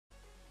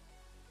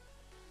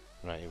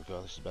Right, here we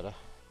go, this is better.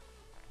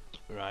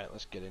 Right,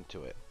 let's get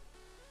into it.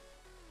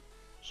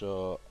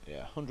 So,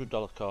 yeah,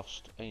 $100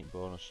 cost, 8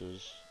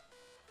 bonuses.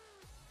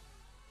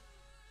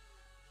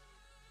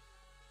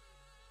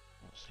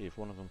 Let's see if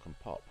one of them can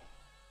pop.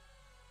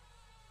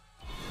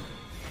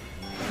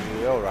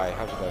 Alright,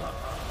 how's it going?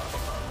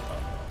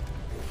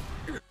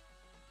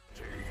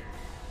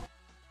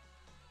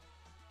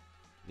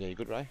 Yeah, you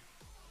good, Ray?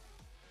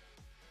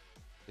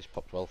 This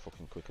popped well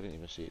fucking quick, I didn't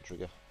even see it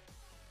trigger.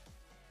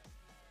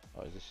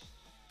 Oh, is this...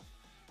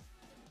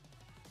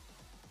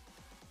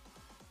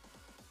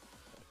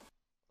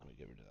 Let me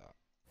get rid of that.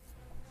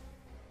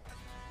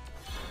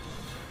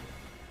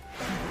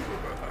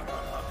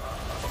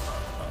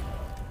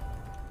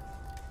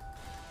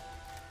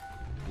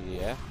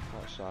 Yeah,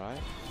 that's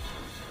alright.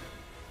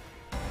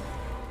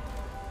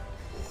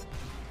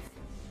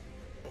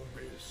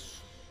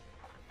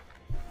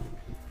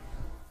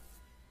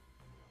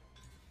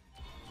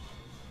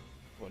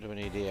 What do we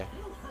need here?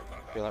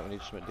 I feel like we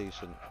need something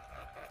decent.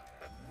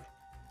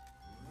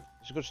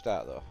 It's a good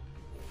start though.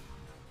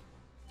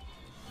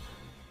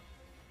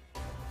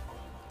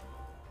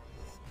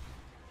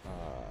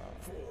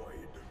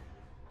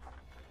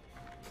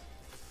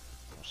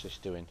 What's this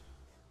doing?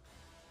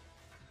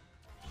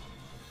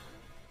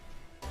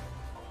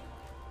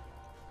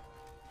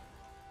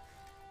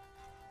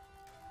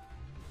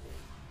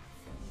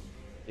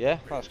 Yeah,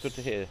 that's good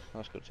to hear.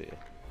 That's good to hear.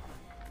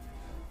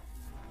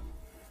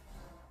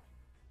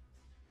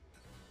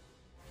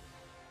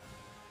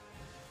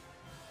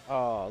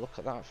 Oh, look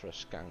at that for a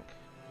skank.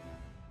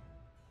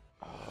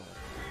 Oh.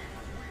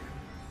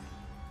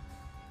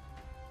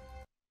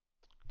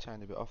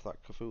 Tiny bit off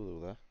that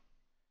Cthulhu there.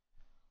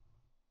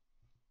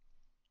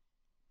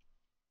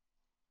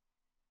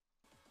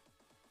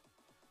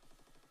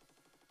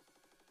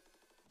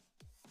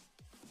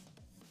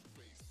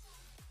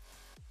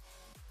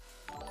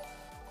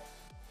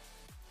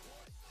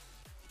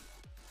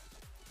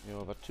 You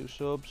know, I've had 2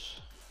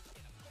 subs.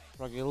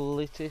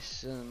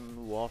 Fragilitis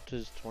and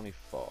Waters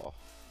 24.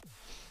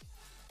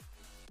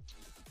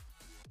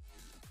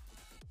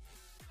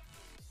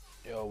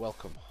 You're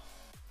welcome.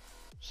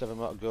 7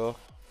 more to go.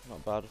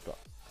 Not bad, I've got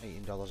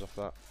 $18 off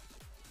that.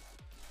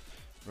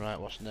 Right,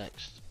 what's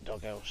next?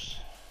 Doghouse.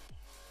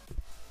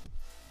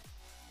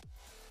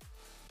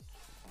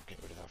 I'll get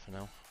rid of that for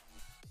now.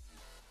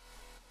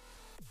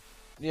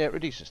 Yeah, a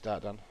decent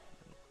start, Dan.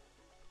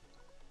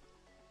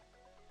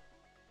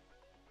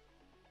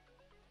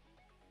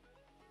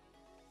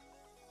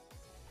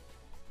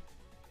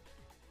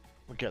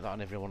 We'll get that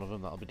on every one of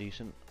them, that'll be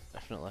decent,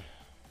 definitely.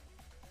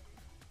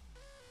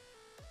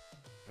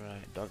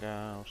 Right,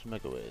 Doghouse,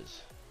 megaways.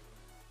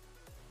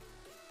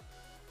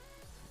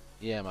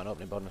 Yeah man,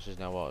 opening bonuses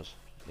now ours.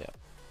 Yeah.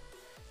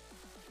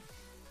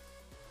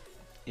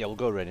 Yeah, we'll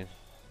go raining,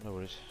 no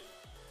worries.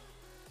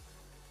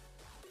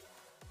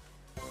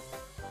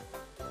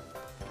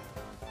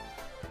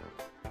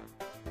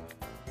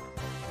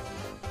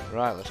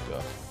 Right, let's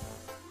go.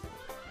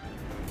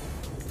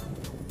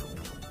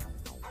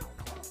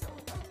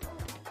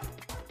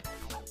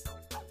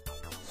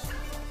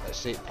 Let's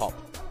see it pop.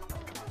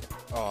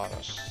 Oh,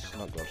 that's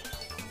not good.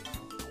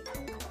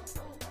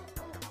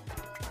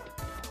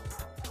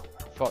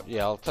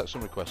 Yeah, I'll take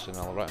some requests and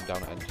I'll write them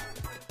down at end.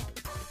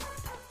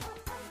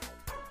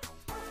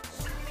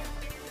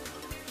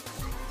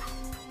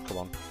 Come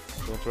on.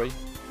 2 and 3.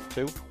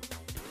 2.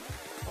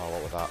 Oh,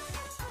 what was that?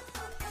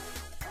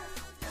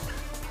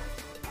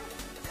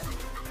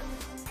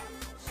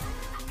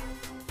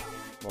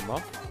 One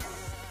more.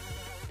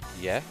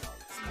 Yeah.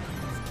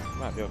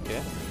 Might be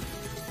okay.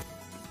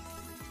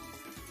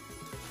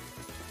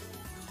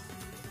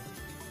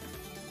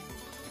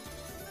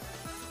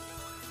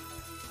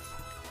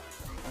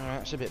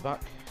 Alright, it's a bit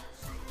back.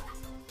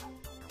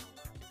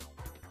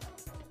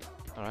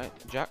 Alright,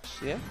 jacks,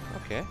 yeah,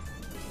 okay.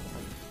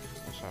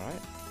 That's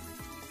alright.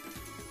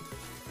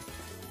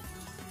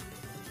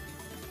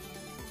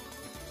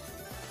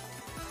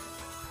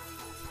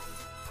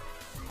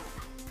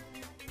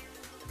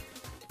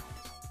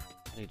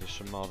 Needed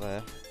some more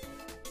there.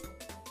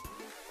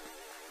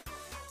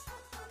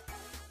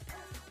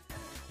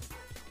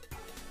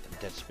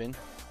 Dead spin.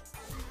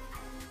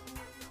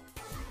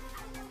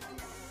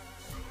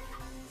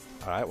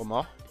 Alright, one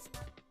more.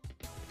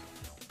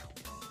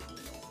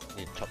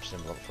 Need top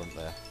symbol up front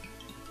there.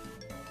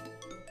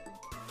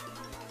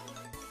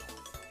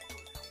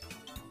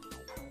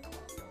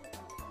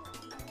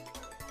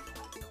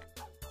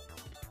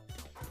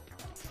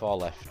 Four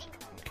left.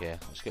 Okay,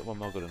 let's get one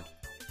more good one.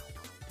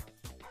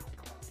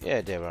 Yeah,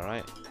 they were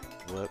alright.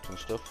 Worked and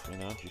stuff, you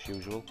know, just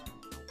usual.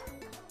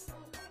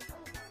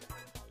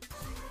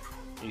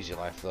 Easy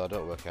life though,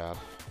 don't work hard.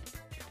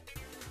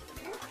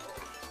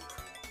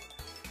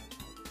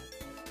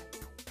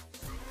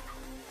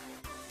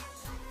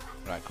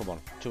 Right, come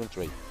on. 2 and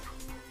 3.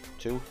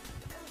 2.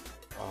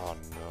 Oh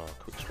no,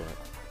 quick spin it.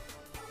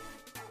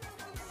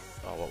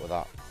 Oh, what was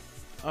that?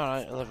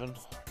 Alright, 11.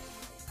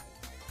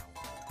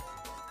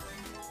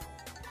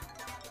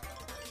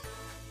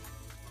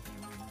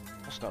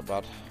 That's not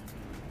bad.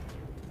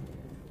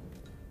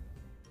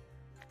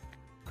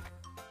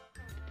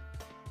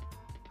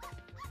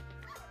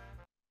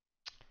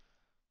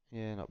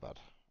 Yeah, not bad.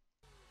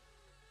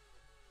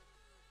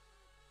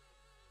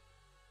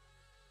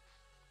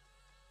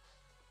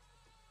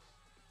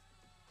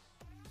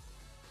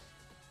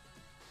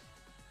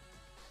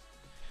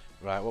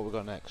 Right, what we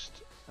got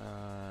next?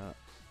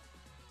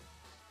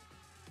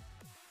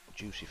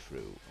 Juicy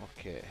fruit.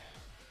 Okay.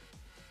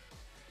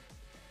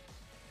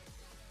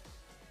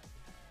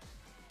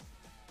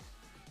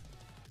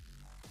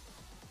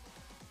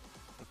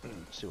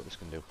 Let's see what this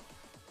can do.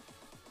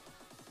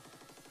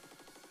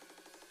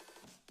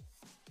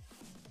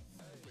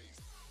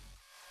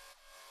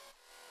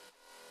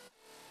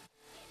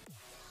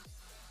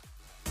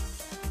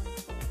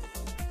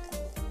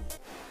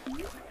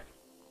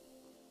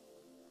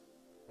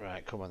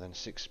 Right, come on then,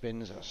 6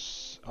 spins.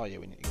 That's... Oh yeah,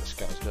 we need to get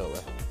scatters, don't we?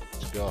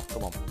 Let's go,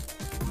 come on.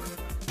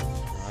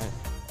 Right,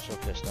 it's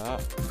okay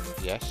start.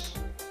 Yes.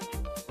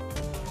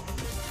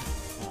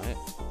 Right.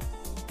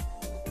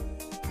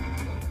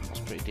 That's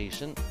pretty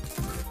decent.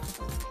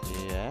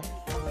 Yeah.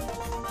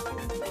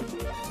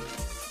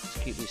 Let's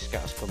keep these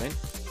scatters coming.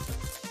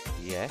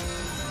 Yes.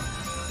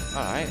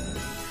 Alright.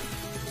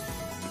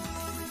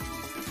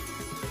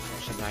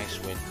 That's a nice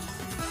win.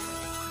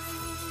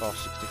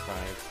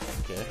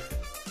 465, okay.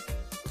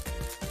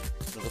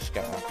 Another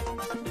scatter.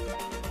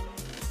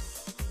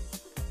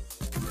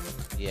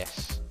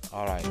 Yes.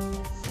 Alright.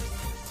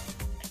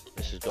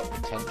 This has got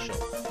potential.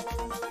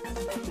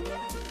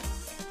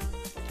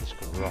 This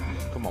could rock.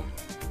 Come on.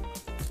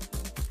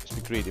 Let's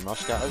be greedy. More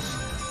scatters.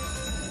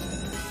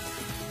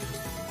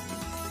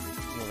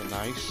 Another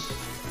nice.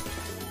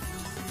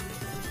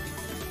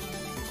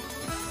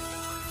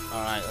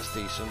 Alright, that's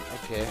decent.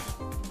 Okay.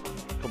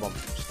 Come on,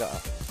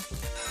 scatter.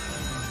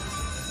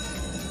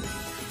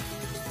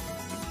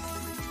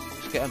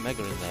 Let's get a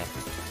mega in there.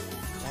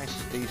 Nice,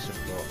 decent,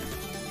 but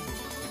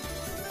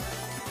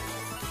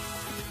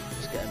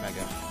let's get a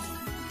mega.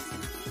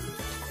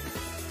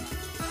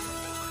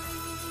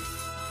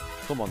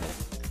 Come on then.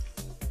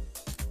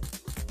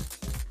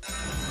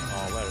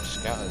 Oh, where are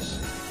scatters?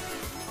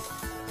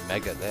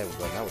 Mega, there we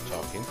go, now we're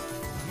talking.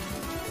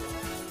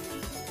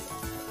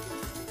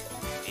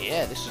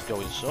 Yeah, this is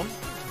going some.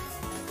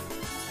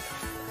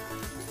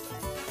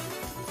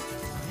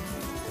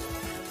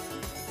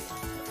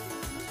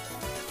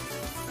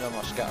 No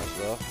more scatters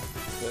though.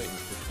 13,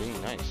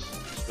 15, nice.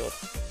 That's good.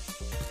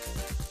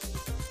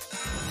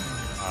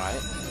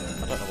 Alright.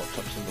 I don't know what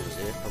top symbol is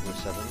here, probably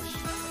 7s.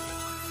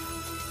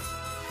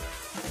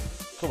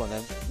 Come on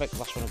then, make the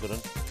last one a good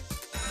one.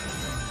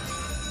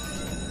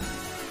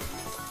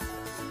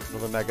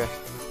 Another mega.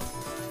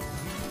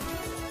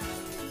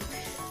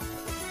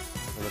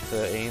 Another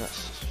 13,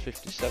 that's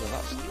 57,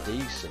 that's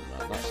decent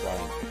man, that's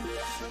like...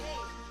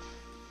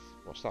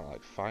 What's that,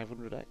 like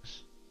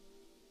 500x?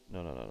 No,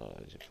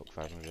 is it fuck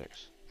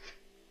 500x?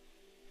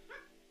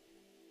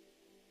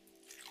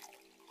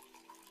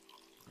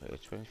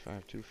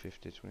 25,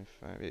 250,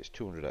 25, it's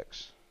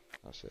 200x.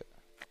 That's it.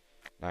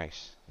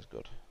 Nice, that's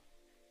good.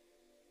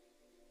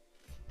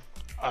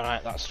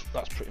 Alright, that's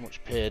pretty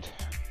much paid.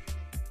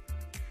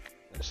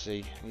 Let's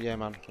see. Yeah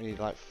man, we need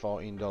like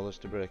 $14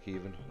 to break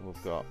even, and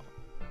we've got...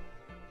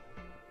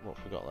 What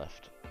have we got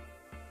left?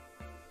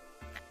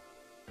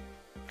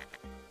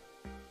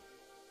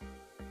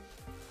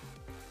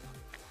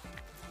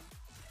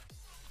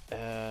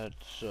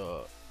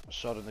 So,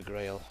 Sword in the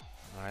Grail.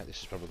 Alright,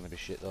 this is probably going to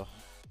be shit though.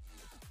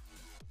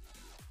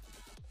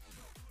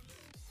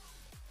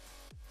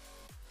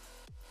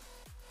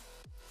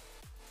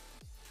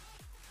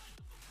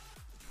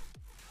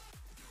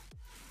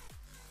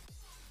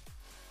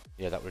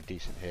 Yeah, that were a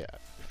decent hit.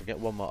 If we get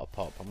one more to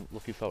pop, I'm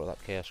looking forward to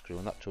that Chaos Crew,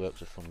 and that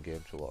Twerk's a fun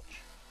game to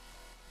watch.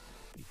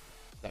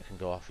 That can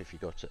go off if you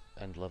go to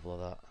end level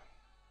of that.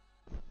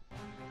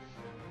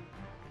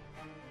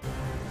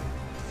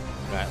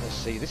 Right, let's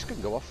see. This can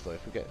go off though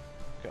if we get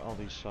all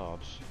these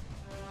swords.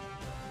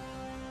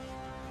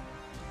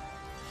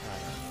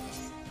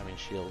 I mean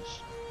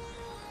shields.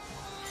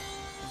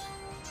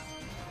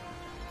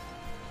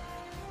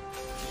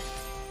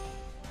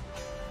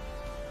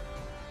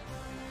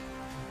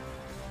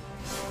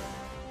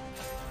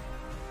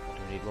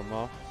 Do we need one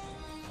more?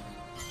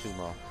 2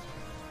 more.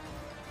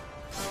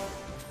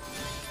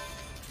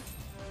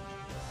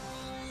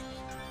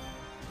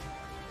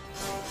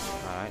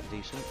 Alright,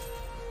 decent.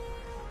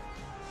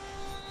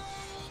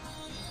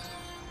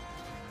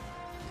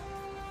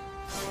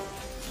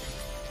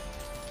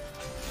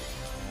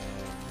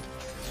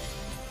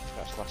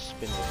 That's last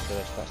spin of the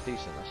first, that's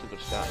decent, that's a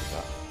good start of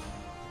that.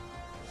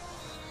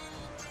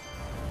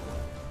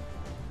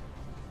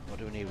 What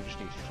do we need? We just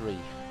need 3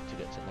 to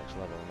get to the next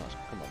level, and that's,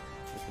 come on,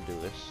 we can do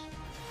this.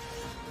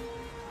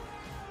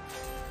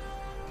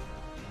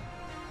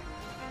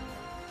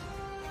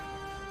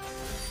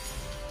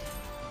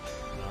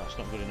 No, that's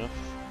not good enough.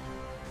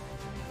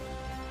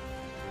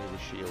 We need a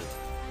shield.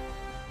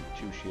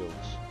 2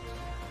 shields.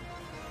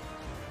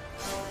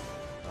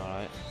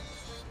 Alright.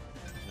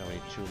 Now we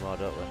need 2 more,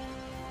 don't we?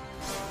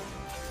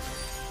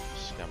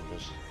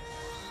 Scammers.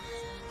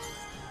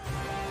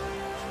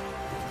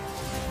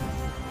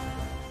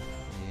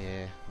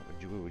 Yeah,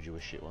 we would do a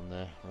shit one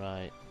there.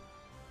 Right.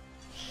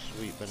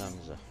 Sweet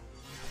bonanza.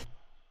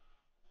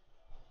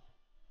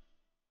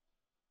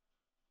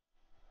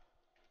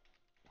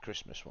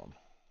 Christmas one.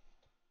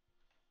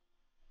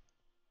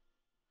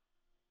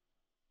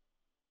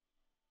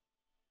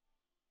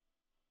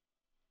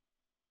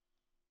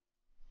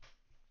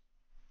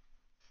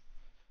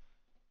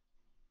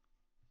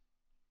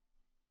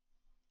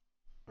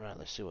 Right,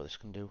 let's see what this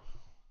can do.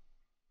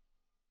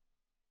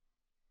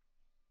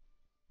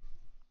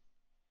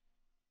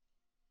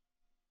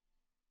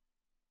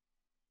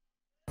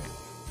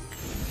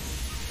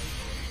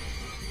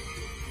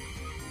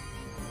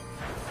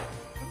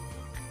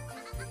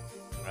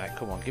 Right,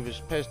 come on, pay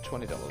us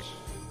 $20.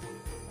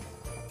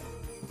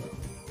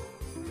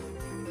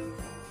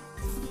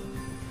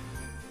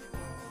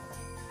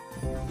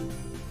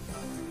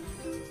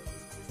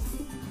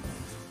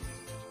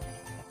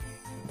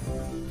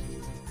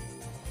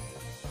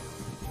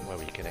 Where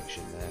were your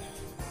connection there?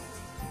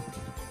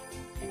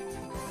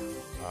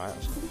 Alright,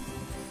 let's go.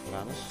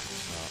 Bananas?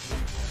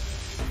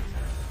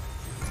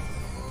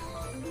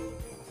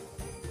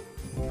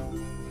 No.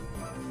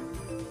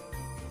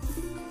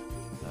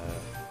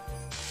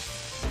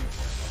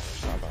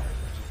 What's that about?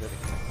 It's a good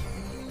connector.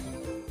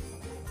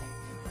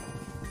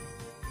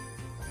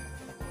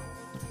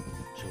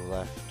 Two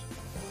left.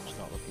 It's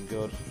not looking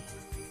good.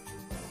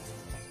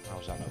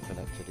 How's that not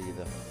connected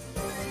either?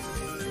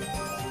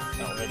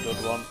 Not a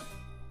good one.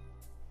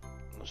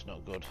 That's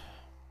not good.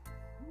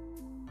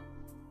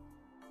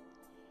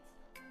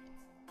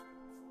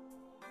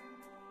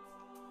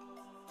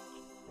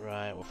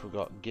 Right, what have we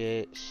got?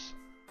 Gates.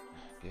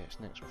 Gates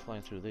next. We're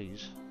flying through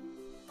these.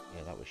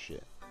 Yeah, that was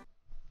shit.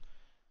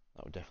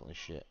 That was definitely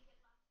shit.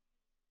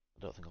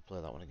 I don't think I'll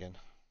play that one again.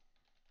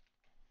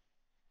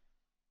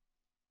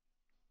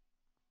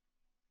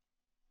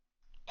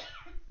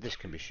 This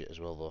can be shit as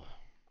well, though.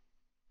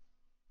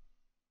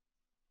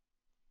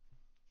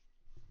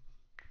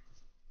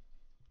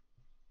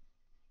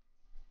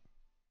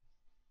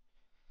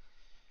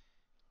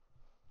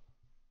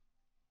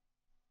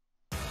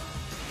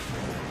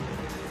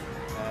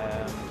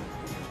 I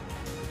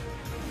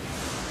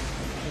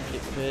think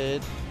it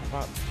paid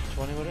about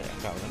 20 with it. I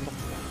can't remember.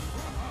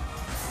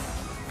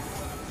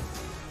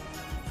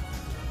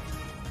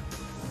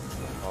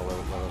 Oh,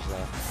 well was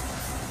there.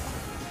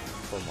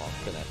 Come on,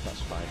 connect,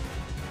 that's fine.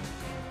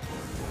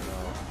 No.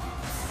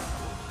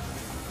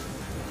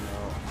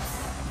 No.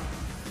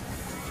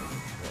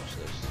 What's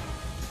this?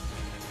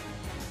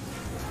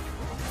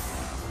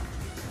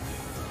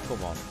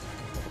 Come on.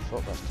 What the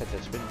fuck, that's 10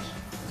 dead spins.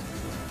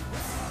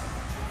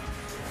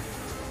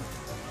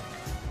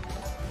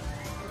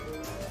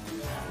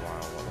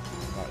 Wow, what the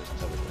fuck, that is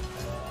terrible.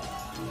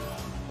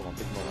 Come on,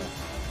 big money.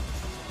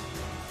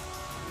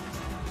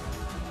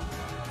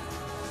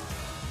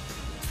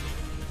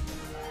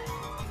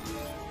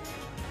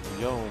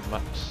 Yo,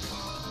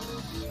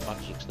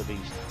 Magic's the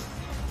beast.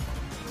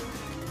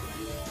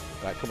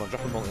 Right, come on,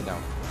 drop a multi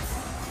down.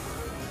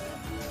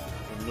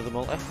 Another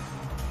multi.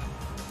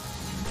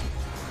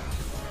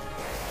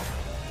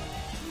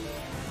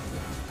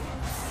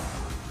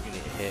 You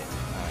need to hit.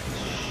 Alright,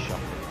 it's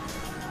shocking.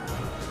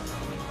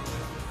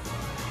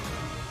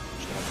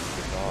 Just gonna have to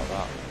ignore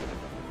that.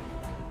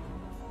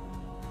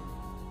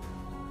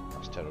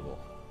 That's terrible.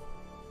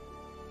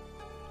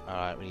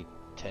 Alright, we need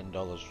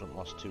 $10 from the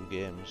last 2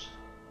 games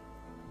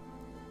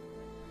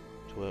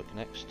to work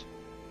next.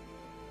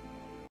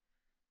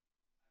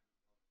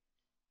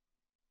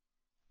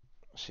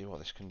 Let's see what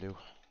this can do.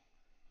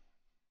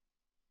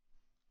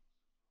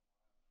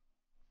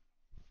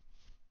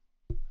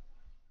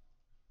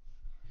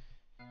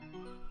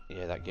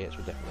 Yeah, that gates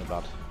were definitely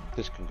bad.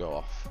 This can go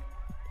off.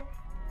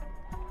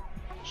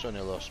 It's only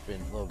a low spin,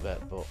 low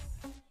bet, but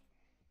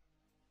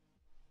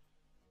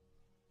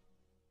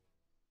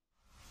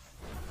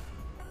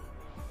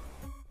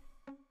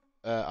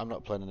I'm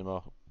not playing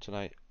anymore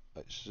tonight.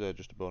 It's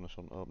just a bonus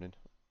on opening.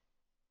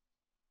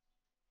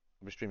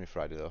 I'll be streaming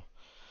Friday though.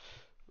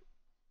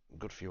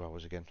 Good few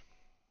hours again.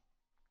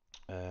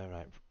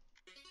 Right.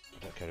 I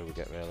don't care who we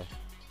get really.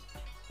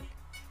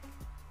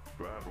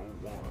 Battle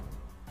 1.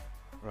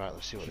 Right,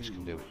 let's see what this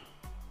can do.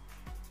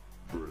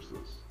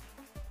 Versus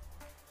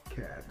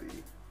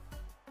Caddy.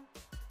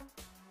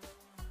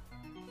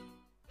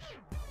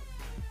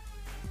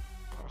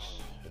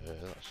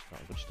 That's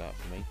not a good start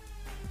for me.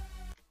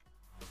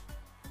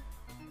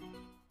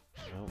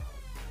 No,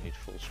 need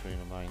full screen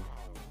on mine.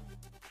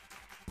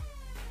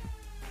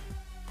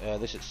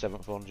 This is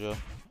 7th one, Joe.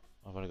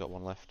 I've only got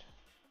one left.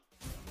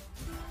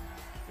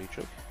 Free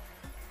trick.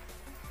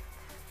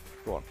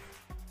 Go on.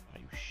 Are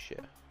you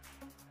shit?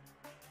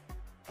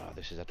 Ah,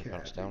 this is a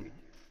defense down.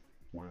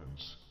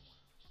 Wins.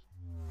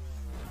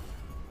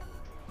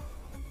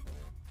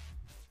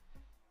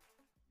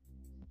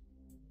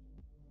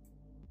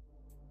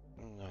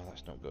 No,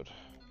 that's not good.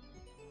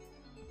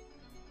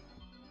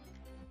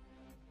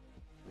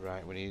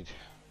 Right, we need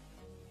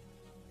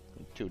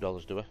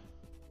 $2, do we?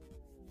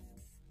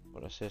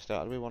 What did I say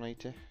started with?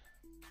 180?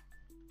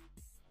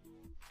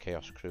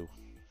 Chaos Crew.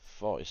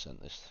 40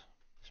 cent this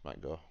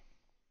might go.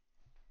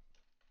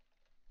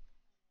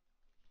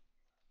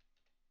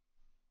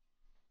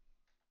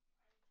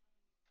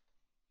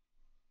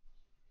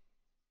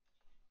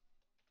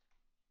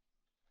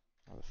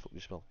 fuck do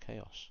you smell?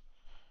 Chaos.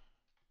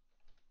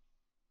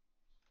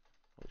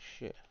 Holy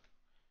shit.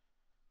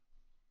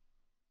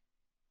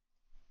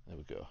 There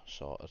we go,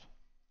 sorted.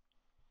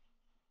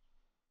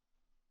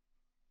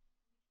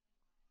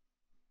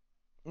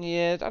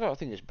 Yeah, I don't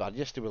think it's bad.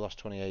 Yesterday we lost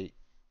 28.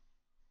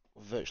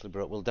 Virtually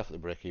broke. We'll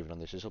definitely break even on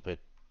this. This will be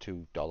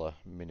 $2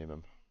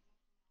 minimum.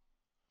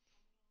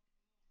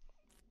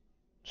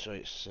 So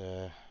it's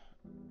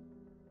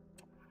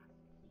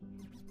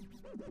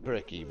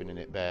break even in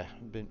it, bare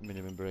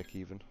minimum break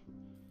even.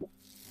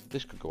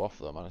 This could go off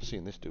though, man. I've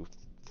seen this do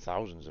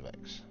thousands of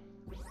X.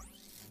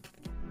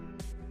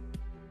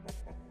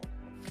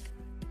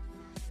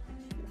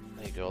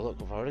 There you go.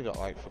 Look, we've already got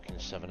like fucking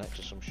 7X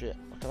or some shit.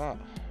 Look at that.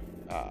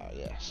 Ah,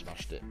 yeah,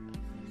 smashed it.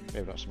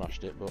 Maybe not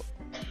smashed it, but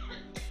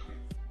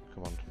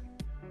come on.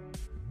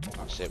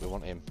 That's it. We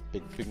want him.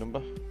 Big number.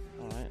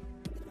 All right.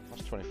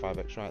 That's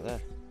 25X right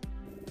there.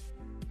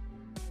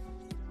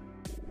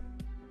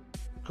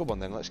 Come on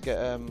then. Let's get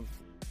a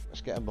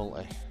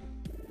multi.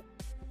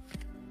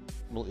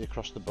 Multi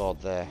across the board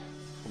there.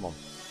 Come on.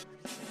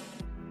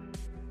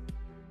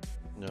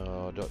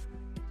 No, don't.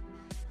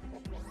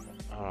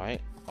 All right.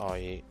 Oh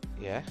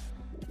yeah.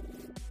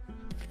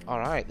 All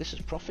right. This is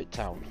Profit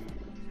Town.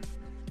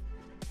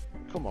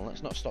 Come on.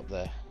 Let's not stop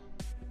there.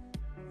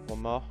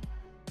 One more.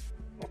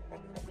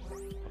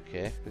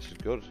 Okay. This is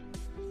good.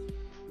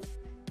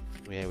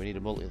 Yeah, we need a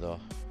multi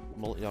though.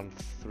 Multi on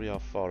 3 or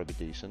 4 would be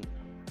decent.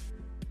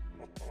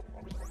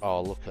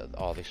 Oh, look at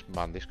this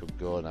man. This could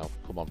go now.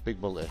 Come on,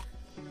 big multi.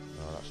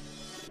 No,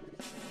 that's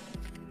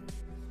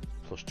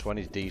plus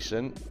 20 is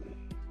decent.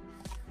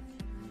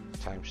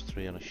 Times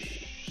 3 on a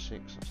 6.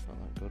 That's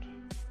not that good.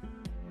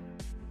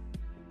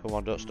 Come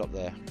on, don't stop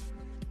there.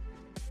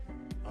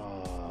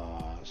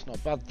 Oh, that's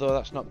not bad though.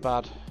 That's not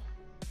bad.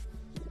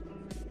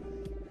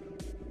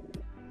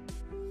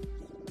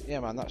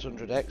 Yeah, man, that's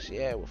 100X.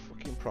 Yeah, we're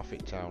fucking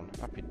Profit Town.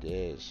 Happy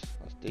days.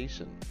 That's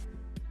decent.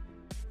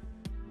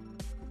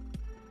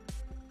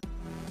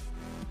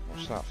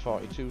 What's that?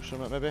 42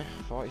 something maybe?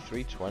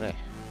 43.20.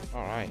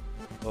 Alright.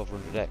 Over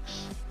 100X.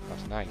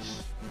 That's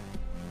nice.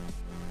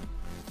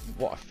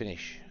 What a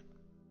finish.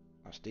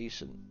 That's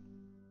decent.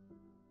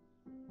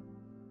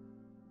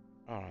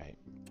 Alright.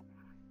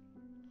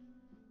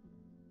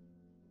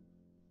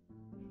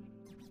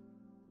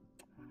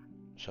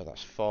 So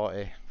that's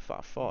 40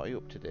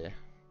 up today.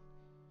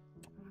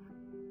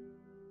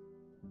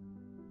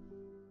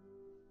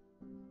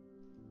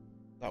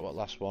 That was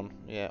last one.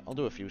 Yeah, I'll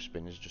do a few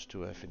spins just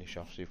to finish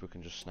off, see if we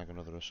can just snag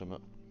another or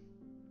something.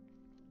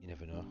 You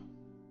never know.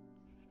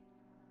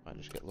 Might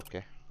just get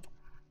lucky.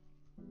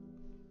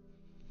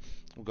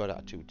 We'll go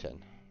at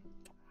 210.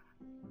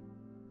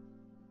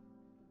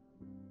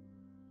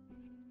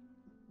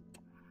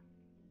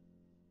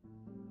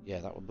 Yeah,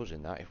 that was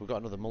buzzing that. If we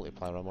got another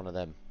multiplier on one of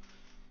them,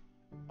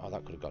 oh,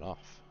 that could have gone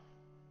off.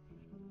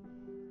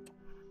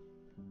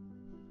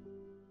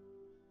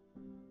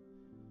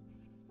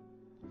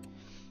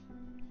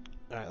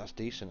 Alright, that's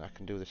decent. I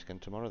can do this again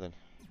tomorrow then.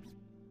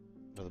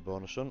 Another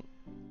bonus hunt.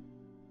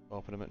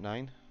 Open them at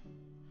 9.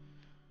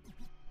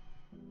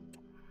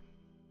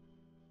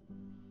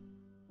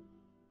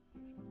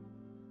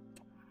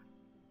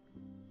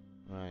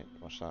 Right,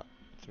 what's that?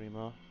 3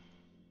 more.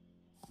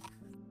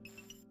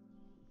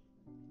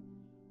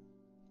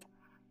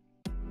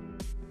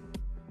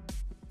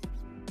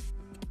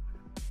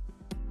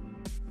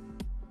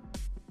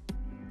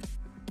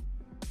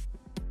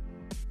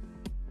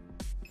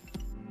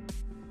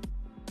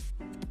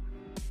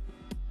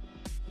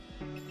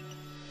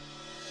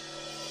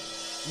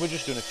 We're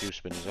just doing a few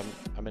spins.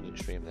 I'm in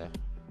extreme there.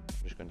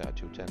 I'm just going down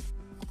to 210.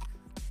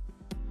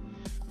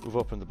 We've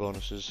opened the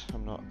bonuses.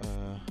 I'm not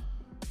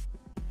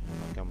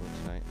gambling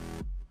tonight.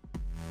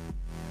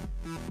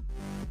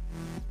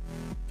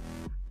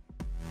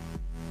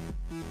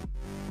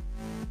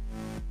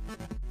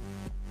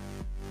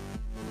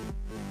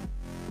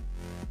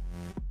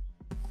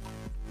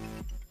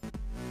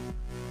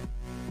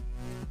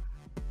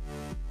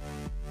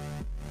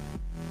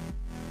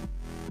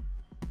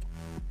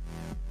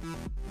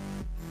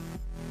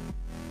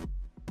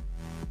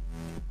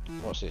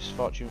 What's this?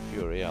 Fortune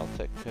Fury. I'll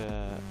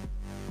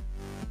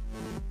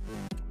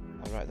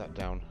write that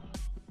down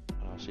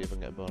and I'll see if I can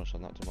get a bonus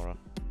on that tomorrow.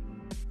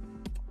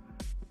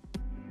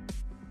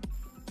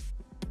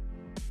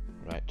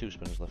 Right, 2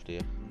 spinners left here.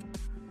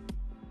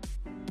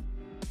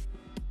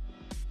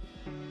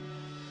 And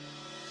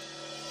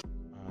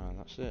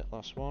that's it,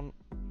 last one.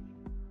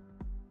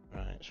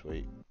 Right,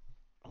 sweet.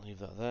 I'll leave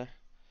that there.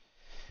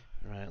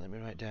 Right, let me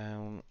write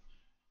down.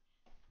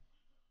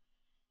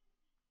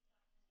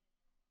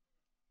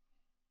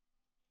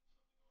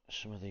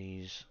 Some of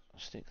these, I'll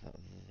stick that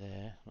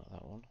there, not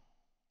that one.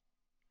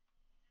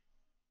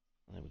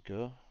 There we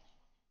go.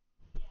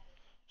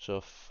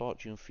 So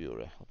Fortune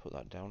Fury, I'll put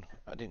that down.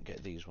 I didn't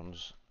get these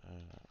ones.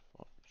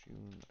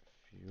 Fortune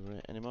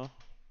Fury anymore.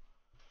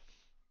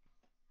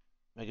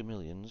 Mega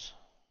Millions.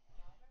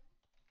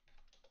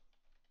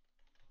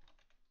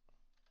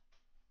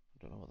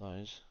 Don't know what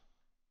that is.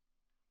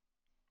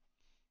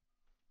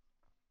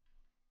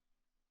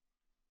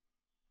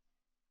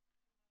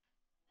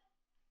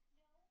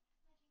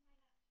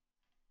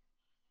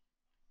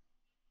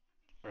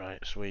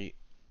 Right, sweet.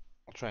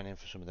 I'll try and aim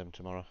for some of them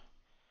tomorrow.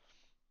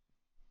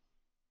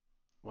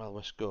 Wild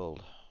West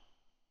Gold.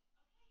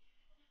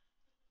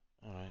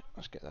 Alright,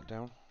 let's get that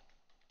down.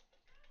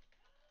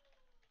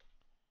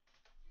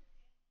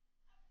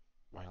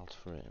 Wild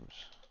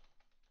Frames.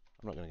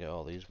 I'm not going to get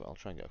all these, but I'll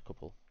try and get a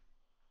couple.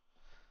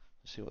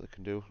 Let's see what they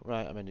can do.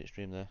 Right, I'm ending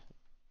stream there.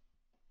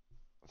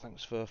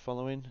 Thanks for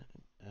following.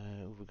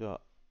 We've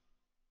got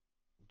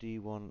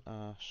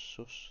D1R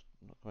Sus.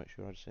 I'm not quite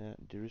sure how to say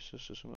it. Dirisus or something.